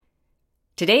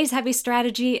Today's Heavy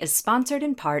Strategy is sponsored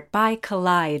in part by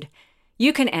Collide.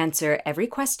 You can answer every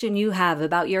question you have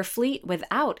about your fleet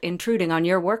without intruding on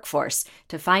your workforce.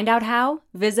 To find out how,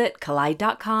 visit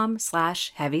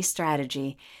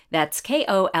collide.com/heavystrategy. That's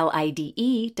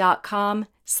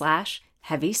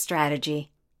KOLIDE.com/heavystrategy.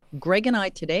 Greg and I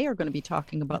today are going to be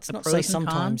talking about the pros and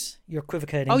sometimes. cons. You're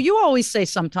equivocating. Oh, you always say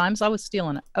sometimes. I was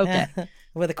stealing it. Okay.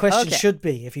 Well, the question should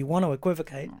be, if you want to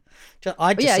equivocate.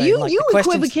 You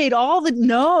equivocate all the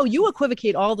you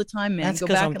equivocate all the time, man. That's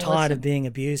because I'm tired of being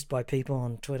abused by people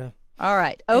on Twitter. All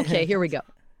right. Okay, here we go.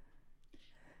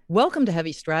 Welcome to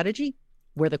Heavy Strategy,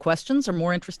 where the questions are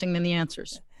more interesting than the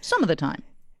answers. Some of the time.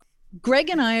 Greg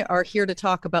and I are here to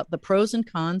talk about the pros and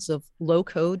cons of low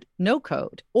code, no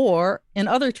code, or in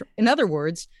other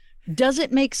words, does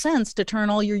it make sense to turn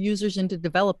all your users into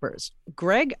developers?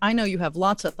 Greg, I know you have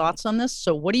lots of thoughts on this,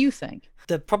 so what do you think?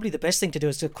 Probably the best thing to do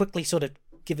is to quickly sort of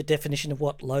give a definition of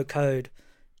what low code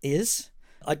is.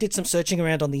 I did some searching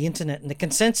around on the internet, and the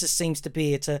consensus seems to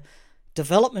be it's a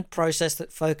development process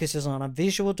that focuses on a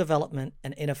visual development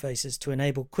and interfaces to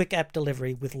enable quick app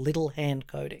delivery with little hand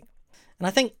coding. And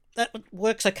I think that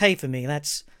works okay for me.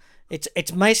 It's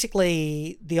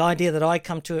basically the idea that I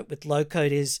come to it with low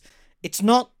code is it's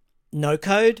not no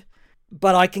code,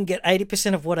 but I can get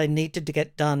 80% of what I need to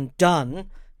get done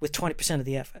with 20% of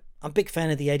the effort. I'm a big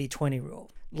fan of the 80-20 rule.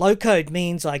 Low code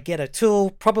means I get a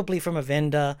tool, probably from a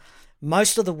vendor.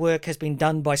 Most of the work has been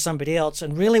done by somebody else,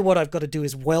 and really what I've got to do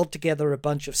is weld together a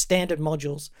bunch of standard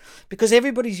modules because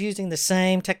everybody's using the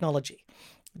same technology,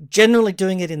 generally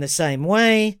doing it in the same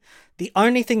way. The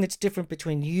only thing that's different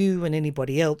between you and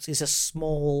anybody else is a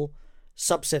small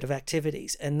subset of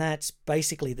activities, and that's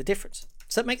basically the difference.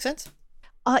 Does that make sense?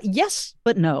 Yes,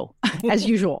 but no, as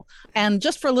usual. And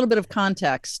just for a little bit of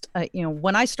context,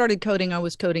 when I started coding, I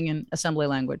was coding in assembly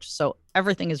language. So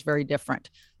everything is very different.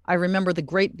 I remember the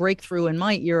great breakthrough in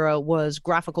my era was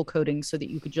graphical coding so that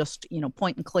you could just,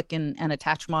 point and click and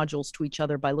attach modules to each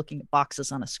other by looking at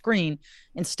boxes on a screen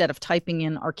instead of typing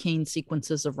in arcane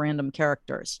sequences of random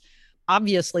characters.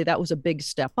 Obviously, that was a big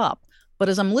step up. But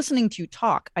as I'm listening to you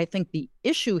talk, I think the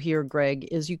issue here, Greg,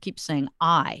 is you keep saying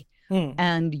I.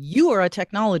 And you are a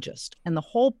technologist. And the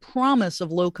whole promise of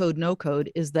low code, no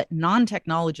code is that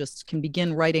non-technologists can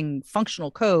begin writing functional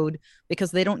code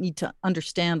because they don't need to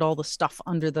understand all the stuff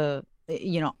under the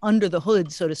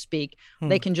hood, so to speak.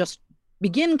 They can just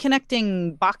begin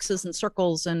connecting boxes and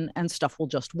circles and stuff will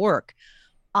just work.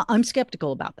 I'm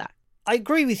skeptical about that. I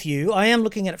agree with you. I am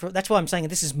looking at it that's why I'm saying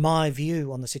this is my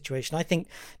view on the situation. I think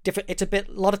a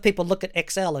lot of people look at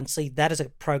Excel and see that as a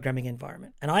programming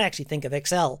environment. And I actually think of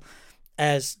Excel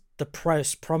as the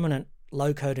prominent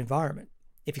low code environment,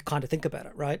 if you kind of think about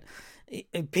it, right?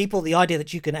 The idea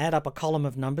that you can add up a column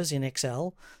of numbers in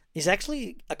Excel is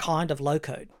actually a kind of low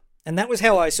code. And that was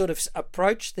how I sort of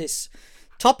approached this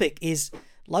topic is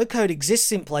low code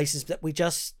exists in places that we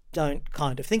just don't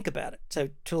kind of think about it. So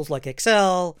tools like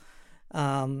Excel,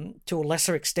 to a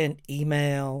lesser extent,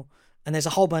 email, and there's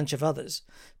a whole bunch of others.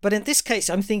 But in this case,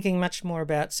 I'm thinking much more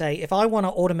about, say, if I want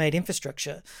to automate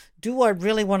infrastructure, do I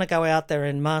really want to go out there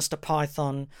and master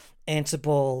Python,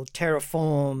 Ansible,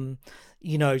 Terraform,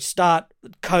 start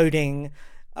coding,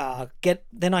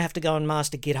 then I have to go and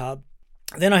master GitHub.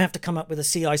 Then I have to come up with a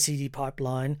CI/CD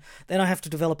pipeline. Then I have to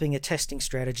developing a testing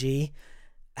strategy.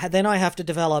 Then I have to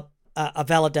develop a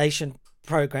validation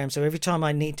program. So every time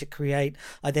I need to create,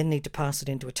 I then need to pass it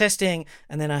into a testing,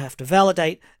 and then I have to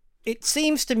validate. It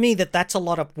seems to me that that's a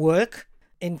lot of work.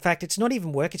 In fact, it's not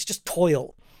even work, it's just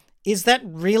toil. Is that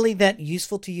really that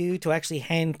useful to you to actually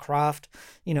handcraft,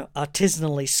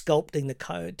 artisanally sculpting the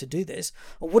code to do this?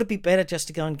 Or would it be better just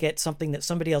to go and get something that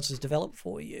somebody else has developed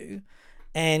for you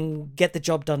and get the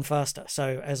job done faster?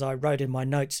 So as I wrote in my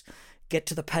notes, get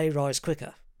to the pay rise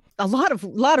quicker. A lot of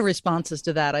responses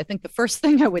to that. I think the first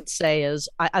thing I would say is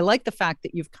I like the fact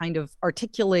that you've kind of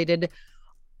articulated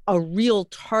a real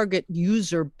target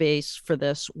user base for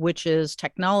this, which is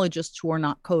technologists who are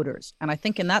not coders. And I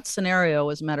think in that scenario,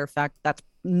 as a matter of fact, that's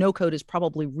no code is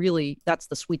probably really, that's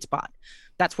the sweet spot.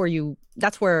 That's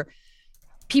where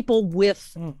people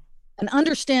with an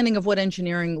understanding of what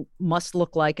engineering must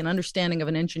look like, an understanding of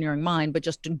an engineering mind, but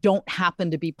just don't happen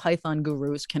to be Python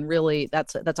gurus can really,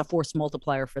 that's a force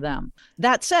multiplier for them.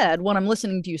 That said, what I'm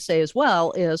listening to you say as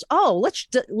well is,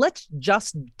 let's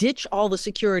just ditch all the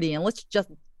security and let's just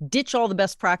ditch all the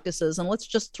best practices and let's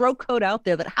just throw code out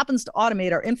there that happens to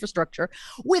automate our infrastructure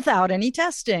without any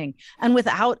testing and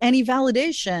without any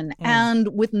validation and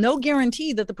with no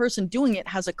guarantee that the person doing it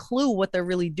has a clue what they're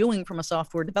really doing from a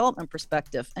software development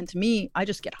perspective. And to me, I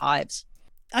just get hives.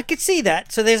 I could see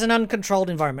that. So there's an uncontrolled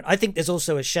environment. I think there's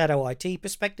also a shadow IT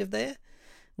perspective there.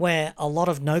 where a lot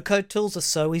of no-code tools are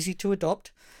so easy to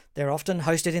adopt. They're often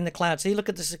hosted in the cloud. So you look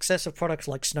at the success of products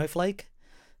like Snowflake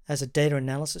as a data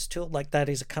analysis tool. Like, that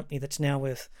is a company that's now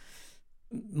worth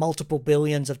multiple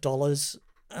billions of dollars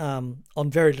on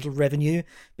very little revenue,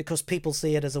 because people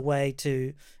see it as a way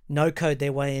to no-code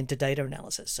their way into data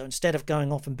analysis. So instead of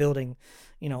going off and building,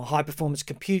 high-performance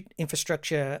compute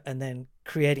infrastructure and then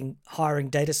hiring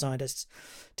data scientists,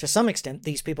 to some extent,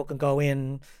 these people can go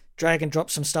in, drag and drop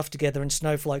some stuff together, and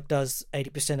Snowflake does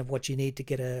 80% of what you need to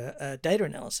get a data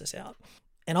analysis out.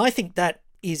 And I think that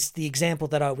is the example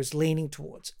that I was leaning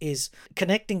towards, is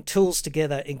connecting tools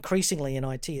together increasingly in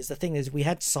IT. Is the thing is, we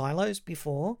had silos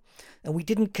before and we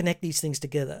didn't connect these things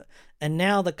together. And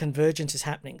now the convergence is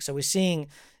happening. So we're seeing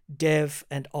dev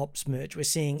and ops merge. We're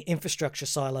seeing infrastructure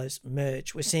silos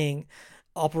merge. We're seeing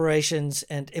operations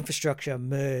and infrastructure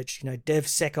merge,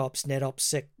 DevSecOps,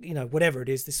 NetOps, whatever it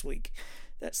is this week.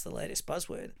 That's the latest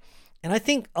buzzword. And I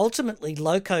think ultimately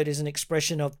low code is an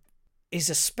expression of, is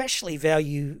especially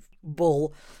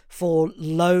valuable for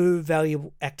low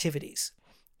value activities,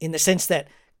 in the sense that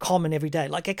common every day,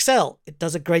 like Excel, it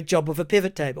does a great job of a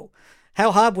pivot table.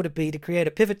 How hard would it be to create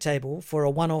a pivot table for a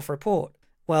one-off report?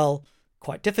 Well,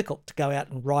 quite difficult to go out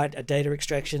and write a data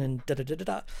extraction and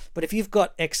da-da-da-da-da. But if you've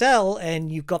got Excel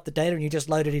and you've got the data and you just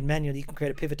load it in manually, you can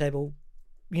create a pivot table,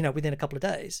 within a couple of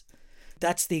days.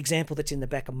 That's the example that's in the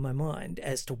back of my mind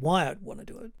as to why I'd want to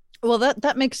do it. Well,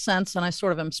 that makes sense. And I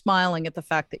sort of am smiling at the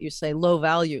fact that you say low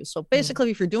value. So basically,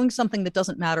 if you're doing something that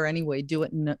doesn't matter anyway, do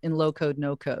it in low code,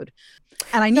 no code.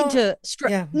 And I need to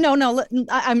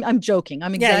I'm joking.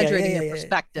 I'm exaggerating your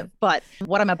perspective. But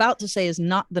what I'm about to say is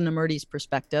not the Nemertes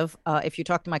perspective. If you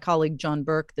talk to my colleague, John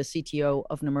Burke, the CTO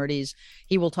of Nemertes,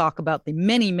 he will talk about the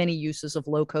many, many uses of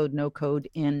low code, no code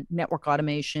in network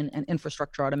automation and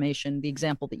infrastructure automation, the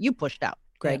example that you pushed out,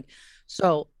 Greg. Yeah.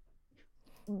 So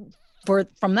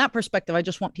from that perspective, I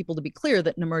just want people to be clear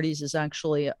that Nemertes is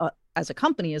actually, as a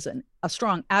company, is a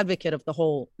strong advocate of the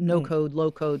whole no-code,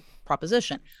 low-code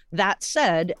proposition. That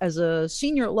said, as a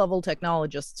senior level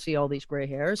technologist, see all these gray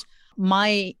hairs,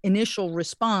 my initial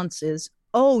response is,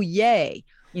 oh, yay.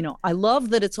 I love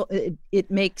that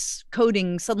it makes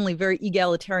coding suddenly very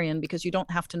egalitarian, because you don't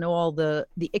have to know all the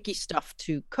icky stuff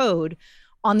to code.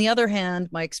 On the other hand,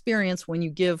 my experience, when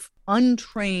you give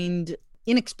untrained,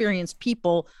 inexperienced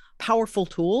people powerful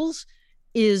tools,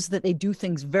 is that they do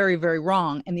things very, very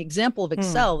wrong. And the example of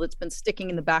Excel that's been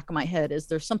sticking in the back of my head is,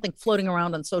 there's something floating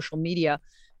around on social media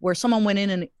where someone went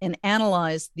in and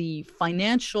analyzed the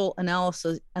financial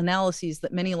analyses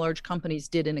that many large companies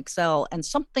did in Excel, and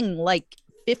something like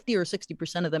 50 or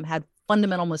 60% of them had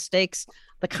fundamental mistakes,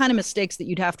 the kind of mistakes that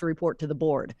you'd have to report to the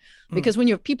board. Because when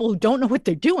you have people who don't know what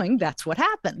they're doing, that's what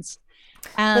happens.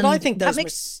 But I think those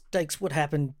mistakes would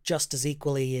happen just as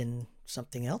equally in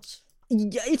something else.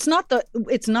 It's not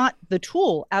the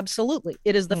tool. Absolutely.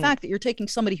 It is the fact that you're taking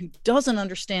somebody who doesn't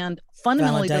understand,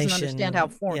 fundamentally doesn't understand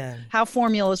how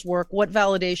formulas work, what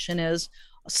validation is,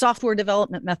 software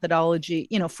development methodology.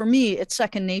 For me, it's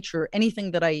second nature.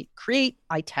 Anything that I create,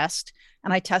 I test,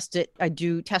 and I test it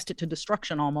to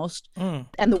destruction almost.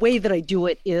 And the way that I do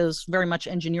it is very much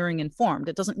engineering informed.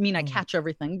 It doesn't mean I catch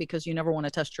everything, because you never want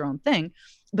to test your own thing,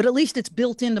 but at least it's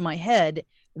built into my head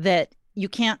that you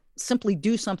can't simply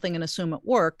do something and assume it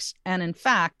works. And in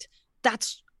fact,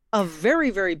 that's a very,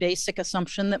 very basic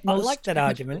assumption that most I like that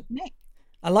argument.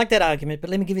 I like that argument, but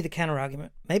let me give you the counter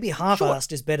argument. Maybe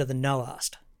half-assed is better than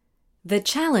no-assed. The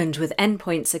challenge with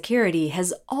endpoint security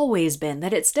has always been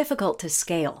that it's difficult to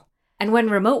scale. And when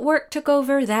remote work took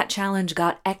over, that challenge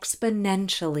got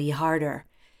exponentially harder.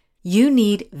 You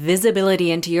need visibility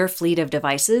into your fleet of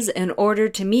devices in order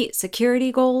to meet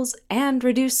security goals and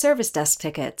reduce service desk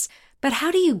tickets. But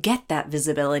how do you get that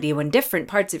visibility when different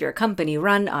parts of your company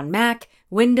run on Mac,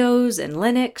 Windows, and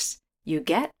Linux? You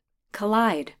get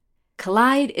Collide.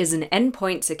 Collide is an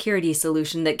endpoint security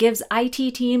solution that gives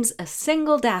IT teams a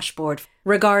single dashboard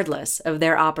regardless of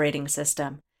their operating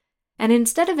system. And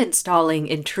instead of installing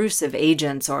intrusive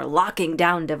agents or locking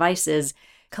down devices,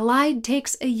 Collide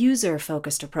takes a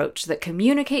user-focused approach that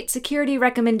communicates security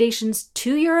recommendations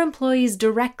to your employees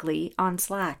directly on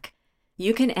Slack.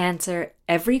 You can answer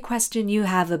every question you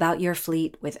have about your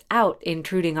fleet without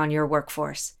intruding on your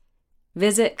workforce.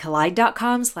 Visit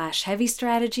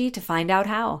collide.com/heavystrategy to find out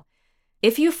how.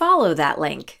 If you follow that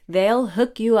link, they'll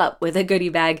hook you up with a goodie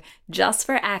bag just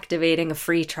for activating a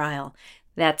free trial.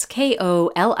 That's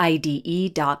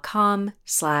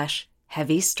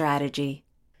KOLIDE.com/heavystrategy.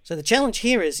 So the challenge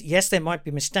here is, yes, there might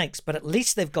be mistakes, but at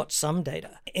least they've got some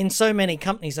data. In so many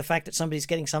companies, the fact that somebody's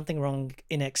getting something wrong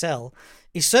in Excel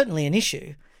is certainly an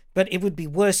issue, but it would be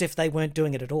worse if they weren't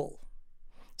doing it at all.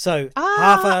 So I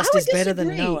half-assed would is better than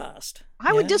disagree. no-assed.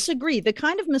 I would disagree. The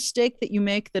kind of mistake that you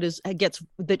make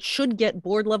that should get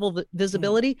board level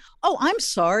visibility. Oh, I'm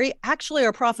sorry. Actually,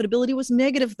 our profitability was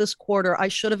negative this quarter. I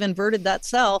should have inverted that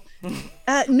cell.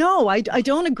 No, I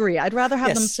don't agree. I'd rather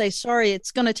have them say, sorry,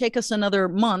 it's going to take us another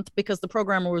month because the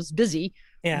programmer was busy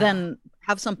than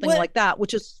have something like that,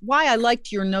 which is why I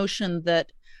liked your notion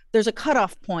that there's a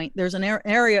cutoff point. There's an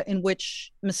area in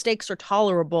which mistakes are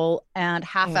tolerable and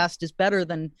half-assed is better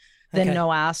than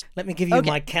no ask. Let me give you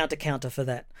my counter for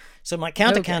that. So my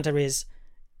counter is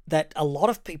that a lot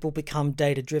of people become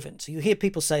data driven. So you hear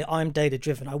people say, I'm data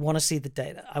driven. I want to see the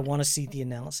data. I want to see the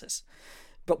analysis.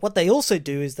 But what they also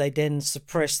do is they then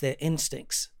suppress their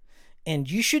instincts.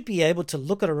 And you should be able to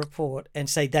look at a report and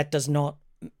say, that does not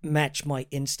match my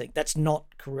instinct. That's not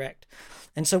correct.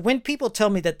 And so when people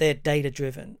tell me that they're data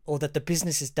driven or that the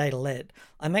business is data led,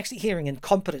 I'm actually hearing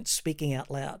incompetence speaking out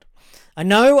loud. I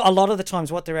know a lot of the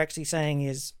times what they're actually saying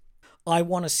is, I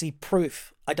want to see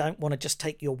proof. I don't want to just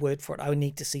take your word for it. I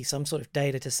need to see some sort of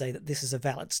data to say that this is a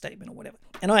valid statement or whatever.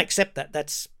 And I accept that.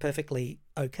 That's perfectly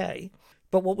okay.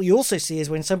 But what we also see is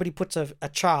when somebody puts a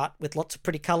chart with lots of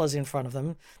pretty colors in front of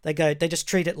them, they just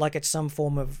treat it like it's some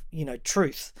form of,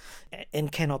 truth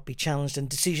and cannot be challenged, and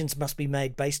decisions must be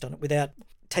made based on it without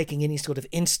taking any sort of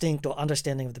instinct or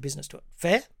understanding of the business to it.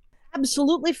 Fair?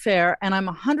 Absolutely fair. And I'm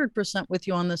 100% with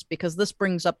you on this, because this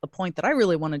brings up the point that I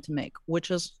really wanted to make,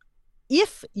 which is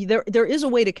if there is a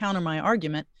way to counter my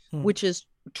argument, which is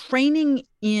training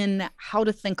in how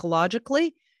to think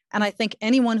logically. And I think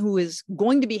anyone who is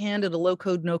going to be handed a low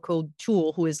code, no code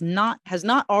tool who has not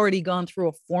already gone through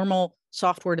a formal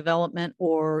software development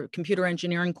or computer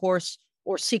engineering course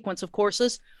or sequence of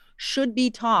courses should be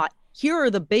taught, here are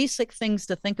the basic things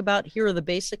to think about. Here are the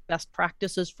basic best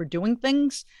practices for doing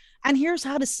things. And here's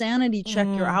how to sanity check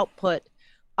your output.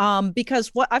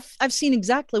 Because what I've seen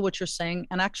exactly what you're saying.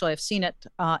 And actually I've seen it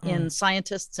in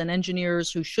scientists and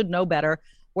engineers who should know better,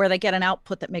 where they get an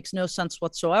output that makes no sense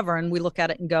whatsoever. And we look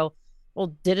at it and go,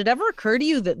 well, did it ever occur to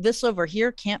you that this over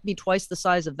here can't be twice the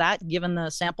size of that given the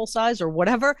sample size or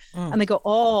whatever? And they go,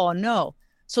 oh, no.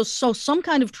 So some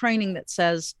kind of training that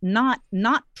says not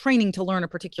training to learn a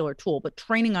particular tool, but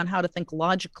training on how to think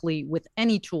logically with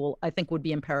any tool, I think would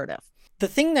be imperative. The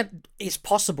thing that is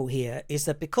possible here is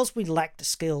that because we lack the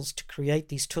skills to create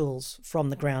these tools from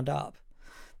the ground up,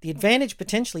 the advantage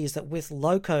potentially is that with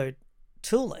low-code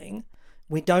tooling,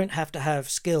 we don't have to have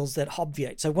skills that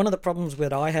obviate. So one of the problems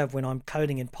that I have when I'm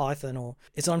coding in Python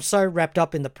is I'm so wrapped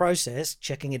up in the process,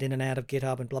 checking it in and out of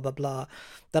GitHub and blah, blah, blah,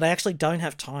 that I actually don't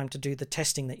have time to do the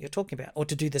testing that you're talking about, or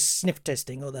to do the sniff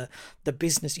testing or the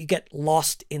business. You get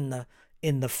lost in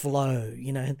the flow,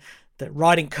 the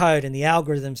writing code and the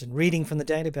algorithms and reading from the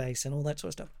database and all that sort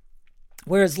of stuff.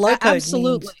 Whereas low code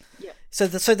absolutely. Means,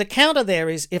 so the counter there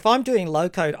is, if I'm doing low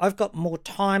code, I've got more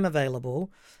time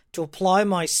available to apply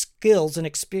my skills and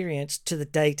experience to the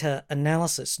data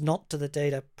analysis, not to the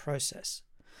data process.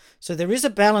 So there is a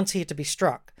balance here to be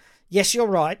struck. Yes, you're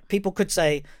right. People could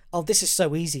say, oh, this is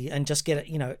so easy and just get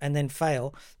it, and then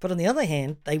fail. But on the other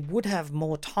hand, they would have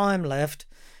more time left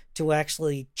to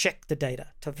actually check the data,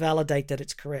 to validate that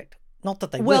it's correct. Not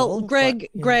that they will. Well,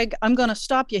 Greg, I'm going to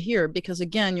stop you here because,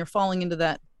 again, you're falling into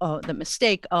that the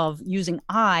mistake of using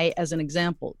I as an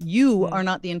example. You are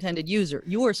not the intended user.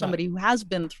 You are somebody who has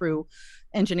been through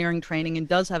engineering training and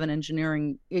does have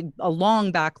a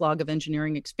long backlog of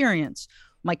engineering experience.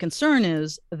 My concern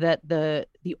is that the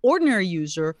ordinary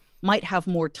user might have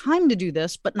more time to do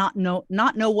this, but not know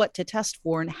what to test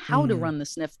for and how to run the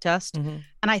sniff test. And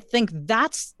I think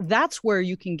that's where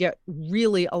you can get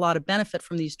really a lot of benefit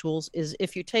from these tools, is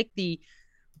if you take the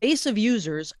base of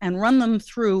users and run them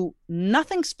through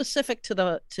nothing specific to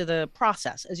the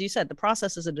process. As you said, the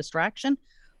process is a distraction,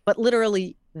 but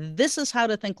literally, this is how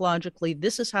to think logically.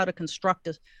 This is how to construct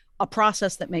a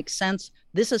process that makes sense.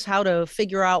 This is how to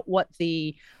figure out what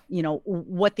the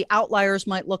outliers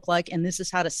might look like, and this is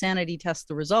how to sanity test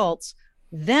the results.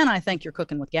 Then I think you're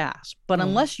cooking with gas. But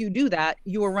unless you do that,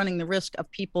 you are running the risk of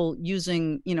people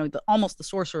using, almost the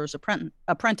sorcerer's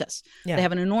apprentice. Yeah. They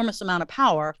have an enormous amount of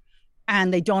power,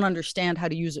 and they don't understand how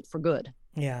to use it for good.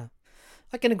 Yeah,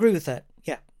 I can agree with that.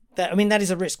 Yeah, that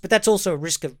is a risk, but that's also a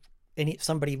risk of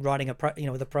somebody writing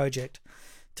the project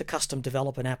to custom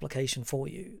develop an application for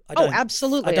you.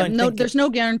 Absolutely. There's no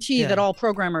guarantee that all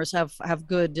programmers have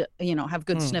good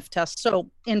sniff tests. So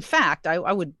in fact,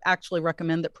 I would actually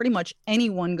recommend that pretty much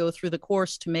anyone go through the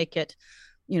course to make it,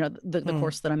 the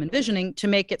course that I'm envisioning, to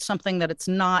make it something that it's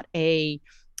not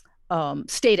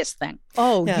status thing.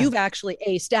 Oh, Yeah. you've actually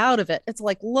aced out of it. It's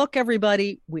like, look,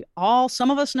 everybody,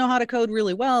 some of us know how to code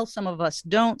really well. Some of us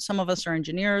don't. Some of us are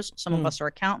engineers. Some of us are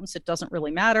accountants. It doesn't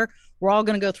really matter. We're all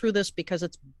going to go through this because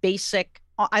it's basic.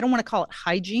 I don't want to call it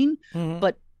hygiene,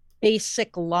 but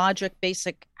basic logic,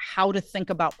 basic how to think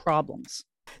about problems.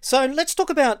 So let's talk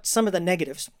about some of the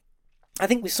negatives. I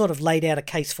think we sort of laid out a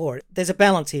case for it. There's a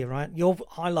balance here, right? You're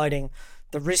highlighting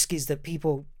the risk is that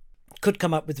people could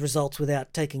come up with results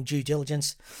without taking due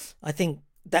diligence. I think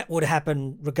that would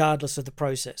happen regardless of the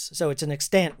process. So it's an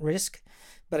extant risk,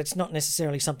 but it's not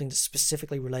necessarily something that's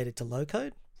specifically related to low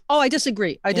code. Oh, I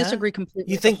disagree. I disagree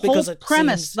completely. You think because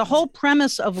the whole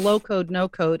premise of low code, no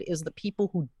code is the people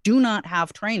who do not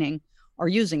have training are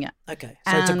using it. Okay.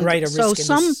 So it's a greater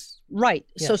risk. Right.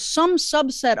 Yeah. So some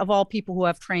subset of all people who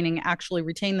have training actually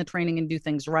retain the training and do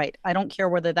things right. I don't care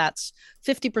whether that's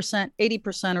 50%,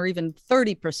 80%, or even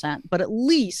 30%, but at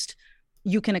least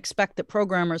you can expect that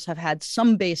programmers have had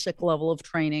some basic level of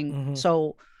training.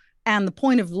 So, and the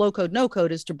point of low code, no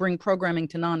code is to bring programming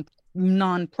to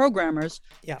non-programmers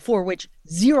for which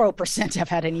 0% have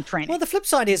had any training. Well, the flip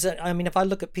side is that, I mean, if I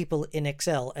look at people in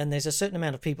Excel, and there's a certain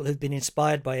amount of people who've been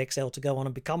inspired by Excel to go on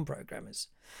and become programmers.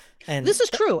 And this is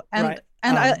true. And right.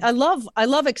 I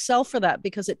love Excel for that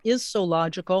because it is so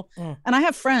logical. And I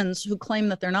have friends who claim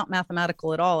that they're not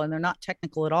mathematical at all and they're not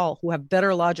technical at all, who have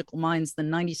better logical minds than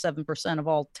 97% of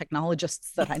all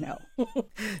technologists that I know.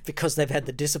 Because they've had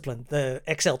the discipline. The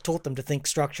Excel taught them to think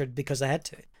structured because they had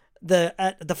to.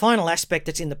 The final aspect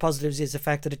that's in the positives is the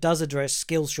fact that it does address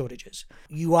skills shortages.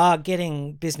 You are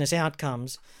getting business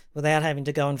outcomes without having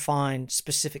to go and find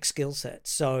specific skill sets.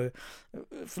 So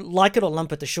like it or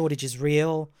lump it, the shortage is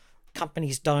real.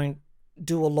 Companies don't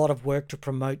do a lot of work to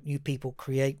promote new people,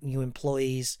 create new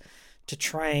employees, to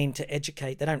train, to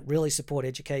educate. They don't really support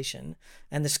education.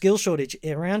 And the skill shortage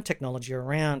around technology,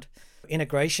 around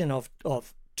integration of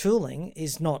tooling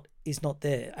is not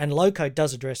there. And low code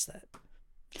does address that.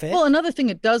 Fair? Well, another thing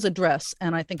it does address,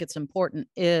 and I think it's important,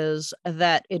 is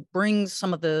that it brings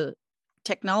some of the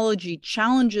technology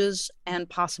challenges and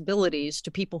possibilities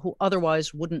to people who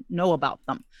otherwise wouldn't know about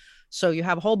them. So you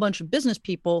have a whole bunch of business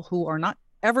people who are not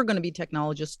ever going to be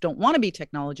technologists, don't want to be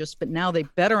technologists, but now they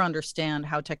better understand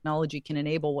how technology can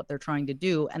enable what they're trying to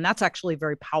do. And that's actually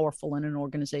very powerful in an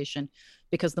organization,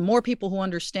 because the more people who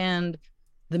understand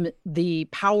the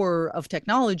power of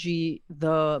technology,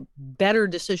 the better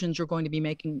decisions you're going to be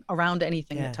making around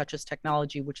anything that touches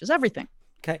technology, which is everything.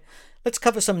 Okay, let's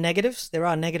cover some negatives. There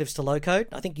are negatives to low code.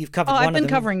 I think you've covered one of them. I've been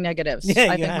covering negatives.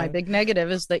 Yeah, I think my big negative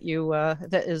is that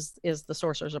that is the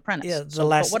Sorcerer's Apprentice. Yeah,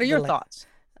 but what are your thoughts?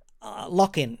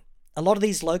 Lock-in. A lot of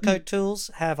these low code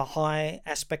tools have a high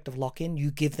aspect of lock-in.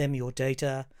 You give them your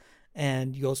data,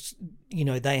 and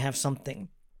they have something.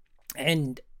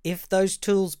 And if those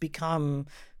tools become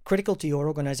critical to your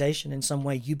organization in some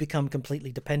way, you become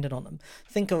completely dependent on them.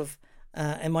 Think of,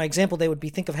 in my example, there would be,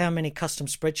 think of how many custom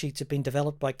spreadsheets have been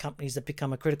developed by companies that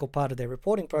become a critical part of their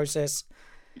reporting process.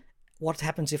 What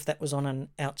happens if that was on an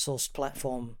outsourced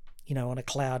platform, on a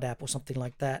cloud app or something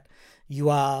like that? You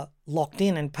are locked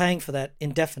in and paying for that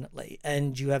indefinitely,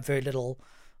 and you have very little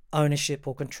ownership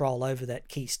or control over that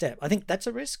key step. I think that's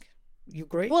a risk. You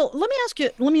agree? Well, let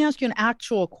me ask you an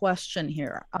actual question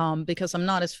here, because I'm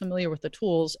not as familiar with the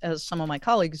tools as some of my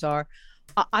colleagues are.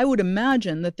 I would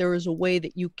imagine that there is a way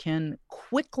that you can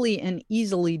quickly and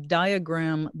easily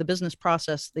diagram the business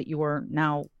process that you are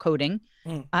now coding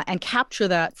and capture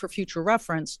that for future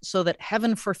reference, so that,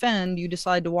 heaven forfend, you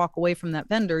decide to walk away from that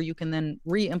vendor, you can then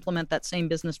re-implement that same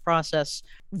business process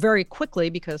very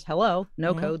quickly, because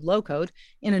no code, low code,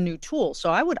 in a new tool.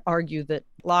 So I would argue that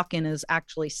lock-in is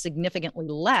actually significantly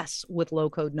less with low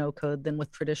code, no code than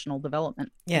with traditional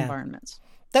development environments.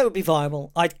 That would be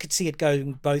viable. I could see it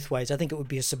going both ways. I think it would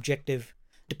be a subjective,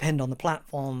 depend on the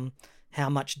platform, how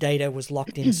much data was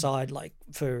locked inside. Like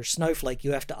for Snowflake,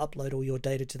 you have to upload all your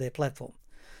data to their platform.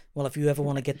 Well, if you ever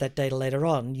want to get that data later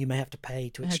on, you may have to pay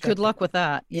to extract Good luck with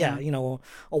that. Yeah, or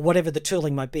whatever the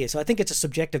tooling might be. So I think it's a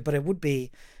subjective, but it would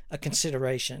be a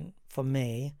consideration for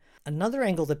me. Another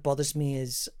angle that bothers me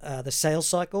is the sales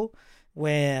cycle,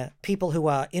 where people who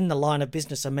are in the line of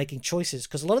business are making choices,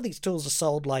 because a lot of these tools are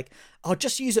sold like,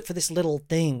 just use it for this little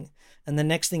thing. And the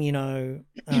next thing you know,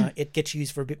 it gets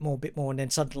used for a bit more, and then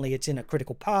suddenly it's in a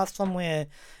critical path somewhere,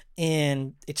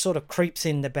 and it sort of creeps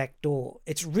in the back door.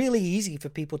 It's really easy for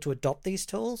people to adopt these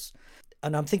tools.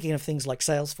 And I'm thinking of things like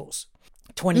Salesforce.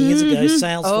 20 years ago,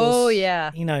 Salesforce. Oh,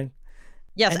 yeah.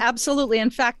 Yes, absolutely. In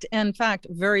fact,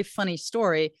 very funny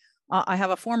story. I have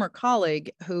a former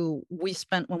colleague who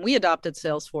when we adopted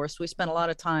Salesforce, we spent a lot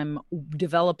of time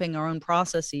developing our own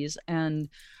processes. And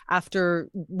after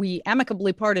we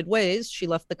amicably parted ways, she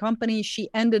left the company. She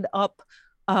ended up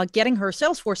getting her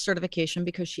Salesforce certification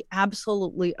because she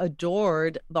absolutely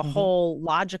adored the whole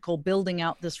logical building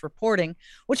out this reporting,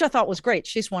 which I thought was great.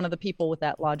 She's one of the people with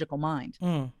that logical mind.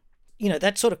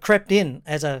 That sort of crept in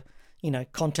as a,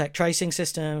 contact tracing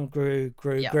system, grew,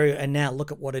 and now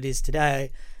look at what it is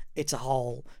today. It's a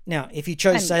whole. Now, if you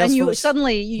chose Salesforce,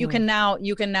 and you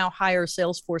can now hire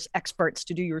Salesforce experts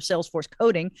to do your Salesforce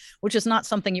coding, which is not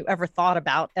something you ever thought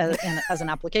about as an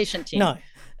application team. No,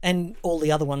 and all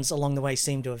the other ones along the way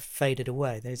seem to have faded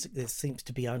away. There seems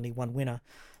to be only one winner.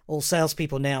 All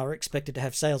salespeople now are expected to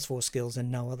have Salesforce skills and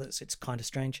no others. It's kind of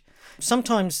strange.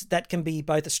 Sometimes that can be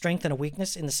both a strength and a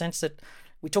weakness, in the sense that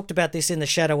we talked about this in the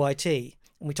shadow IT.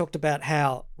 And we talked about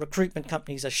how recruitment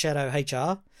companies are shadow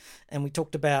HR. And we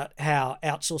talked about how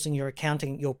outsourcing your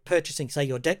accounting, your purchasing, say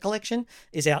your debt collection,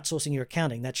 is outsourcing your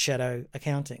accounting. That's shadow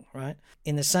accounting, right?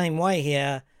 In the same way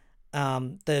here,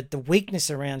 the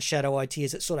weakness around shadow IT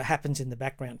is it sort of happens in the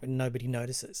background when nobody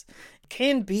notices. It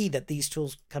can be that these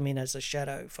tools come in as a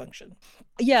shadow function.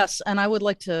 Yes, and I would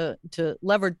like to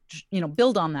leverage,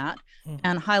 build on that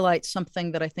and highlight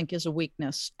something that I think is a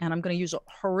weakness. And I'm going to use a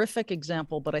horrific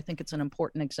example, but I think it's an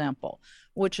important example,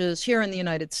 which is here in the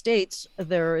United States,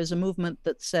 there is a movement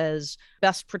that says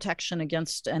best protection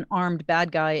against an armed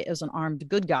bad guy is an armed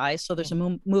good guy. So there's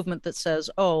a movement that says,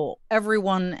 oh,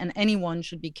 everyone and anyone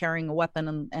should be carrying a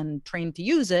weapon and trained to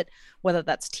use it, whether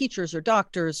that's teachers or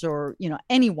doctors or,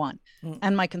 anyone.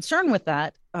 And my concern with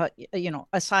that,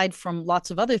 aside from lots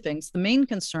of other things, the main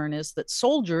concern is that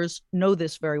soldiers know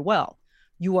this very well.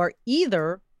 You are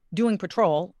either doing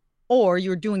patrol or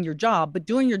you're doing your job, but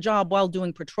doing your job while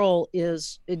doing patrol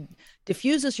it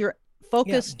diffuses your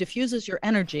focus, diffuses your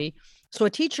energy. So a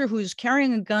teacher who's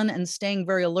carrying a gun and staying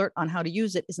very alert on how to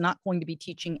use it is not going to be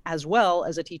teaching as well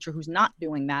as a teacher who's not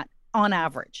doing that on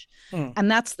average. And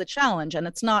that's the challenge. And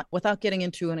it's not, without getting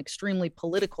into an extremely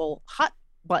political hot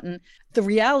button, the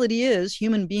reality is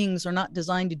human beings are not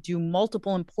designed to do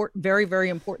multiple very, very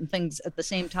important things at the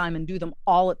same time and do them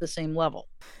all at the same level.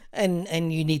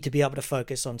 And you need to be able to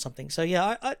focus on something. So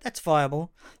I that's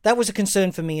viable. That was a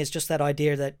concern for me, is just that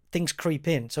idea that things creep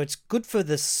in. So it's good for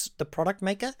the product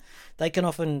maker. They can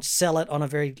often sell it on a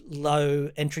very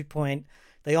low entry point.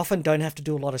 They often don't have to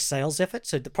do a lot of sales effort.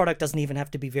 So the product doesn't even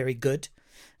have to be very good.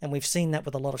 And we've seen that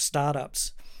with a lot of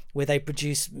startups, where they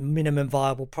produce minimum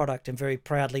viable product and very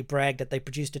proudly brag that they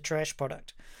produced a trash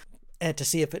product, and to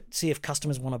see if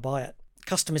customers want to buy it.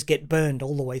 Customers get burned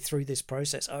all the way through this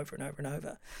process over and over and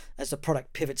over as the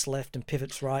product pivots left and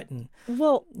pivots right. And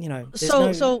let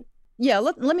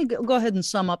me go ahead and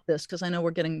sum up this, because I know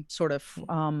we're getting sort of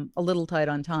a little tight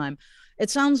on time. It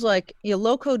sounds like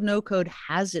low code, no code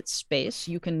has its space.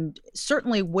 You can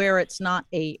certainly, where it's not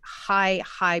a high,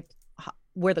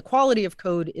 where the quality of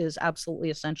code is absolutely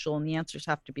essential and the answers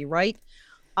have to be right.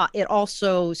 It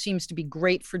also seems to be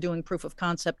great for doing proof of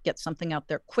concept, get something out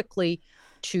there quickly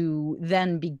to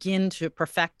then begin to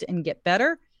perfect and get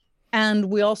better. And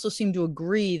we also seem to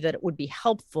agree that it would be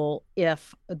helpful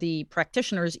if the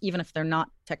practitioners, even if they're not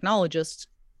technologists,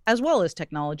 as well as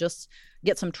technologists,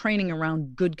 get some training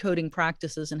around good coding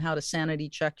practices and how to sanity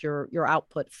check your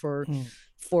output for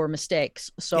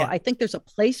mistakes. So I think there's a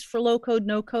place for low code,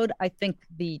 no code. I think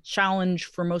the challenge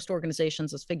for most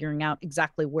organizations is figuring out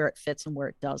exactly where it fits and where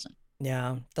it doesn't.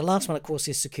 Yeah. The last one, of course,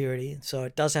 is security. So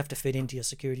it does have to fit into your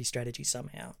security strategy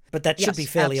somehow. But that should be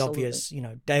fairly obvious,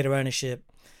 data ownership,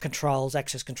 controls,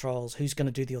 access controls, who's going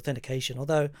to do the authentication.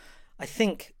 Although I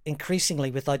think increasingly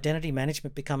with identity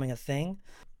management becoming a thing,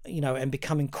 and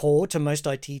becoming core to most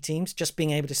IT teams, just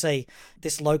being able to say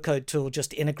this low-code tool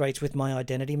just integrates with my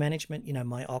identity management,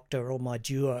 my Okta or my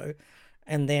Duo,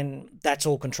 and then that's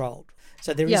all controlled.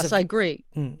 So there is. Yes, I agree.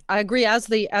 I agree. As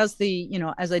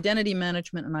identity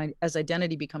management and as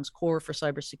identity becomes core for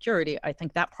cybersecurity, I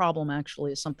think that problem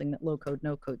actually is something that low-code,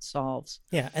 no-code solves.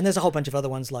 Yeah, and there's a whole bunch of other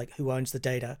ones like who owns the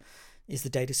data. Is the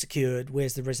data secured?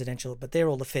 Where's the residential? But they're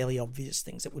all the fairly obvious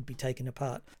things that would be taken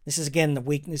apart. This is, again, the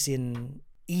weakness in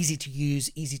easy to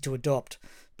use, easy to adopt,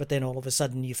 but then all of a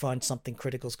sudden you find something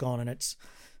critical's gone and it's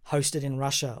hosted in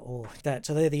Russia or that.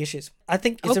 So they're the issues. I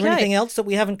think, is there anything else that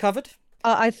we haven't covered?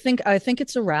 I think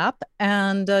it's a wrap.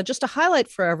 And just a highlight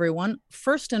for everyone,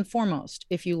 first and foremost,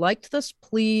 if you liked this,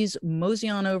 please mosey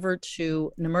on over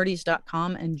to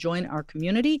nemurdes.com and join our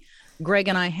community. Greg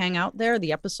and I hang out there.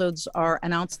 The episodes are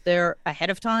announced there ahead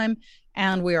of time,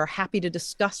 and we are happy to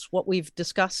discuss what we've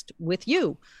discussed with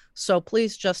you. So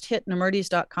please just hit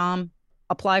nemurdes.com,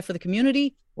 apply for the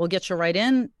community, We'll get you right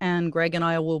in, and Greg and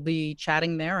I will be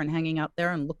chatting there and hanging out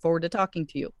there and look forward to talking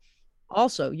to you.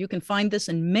 Also, you can find this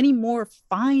and many more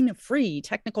fine, free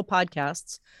technical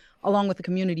podcasts, along with the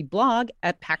community blog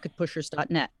at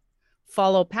packetpushers.net.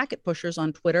 Follow Packet Pushers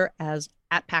on Twitter as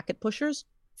 @PacketPushers.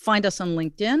 Find us on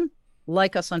LinkedIn,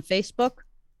 like us on Facebook,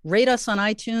 rate us on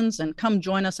iTunes, and come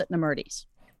join us at Nemertes.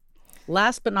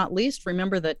 Last but not least,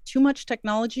 remember that too much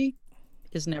technology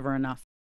is never enough.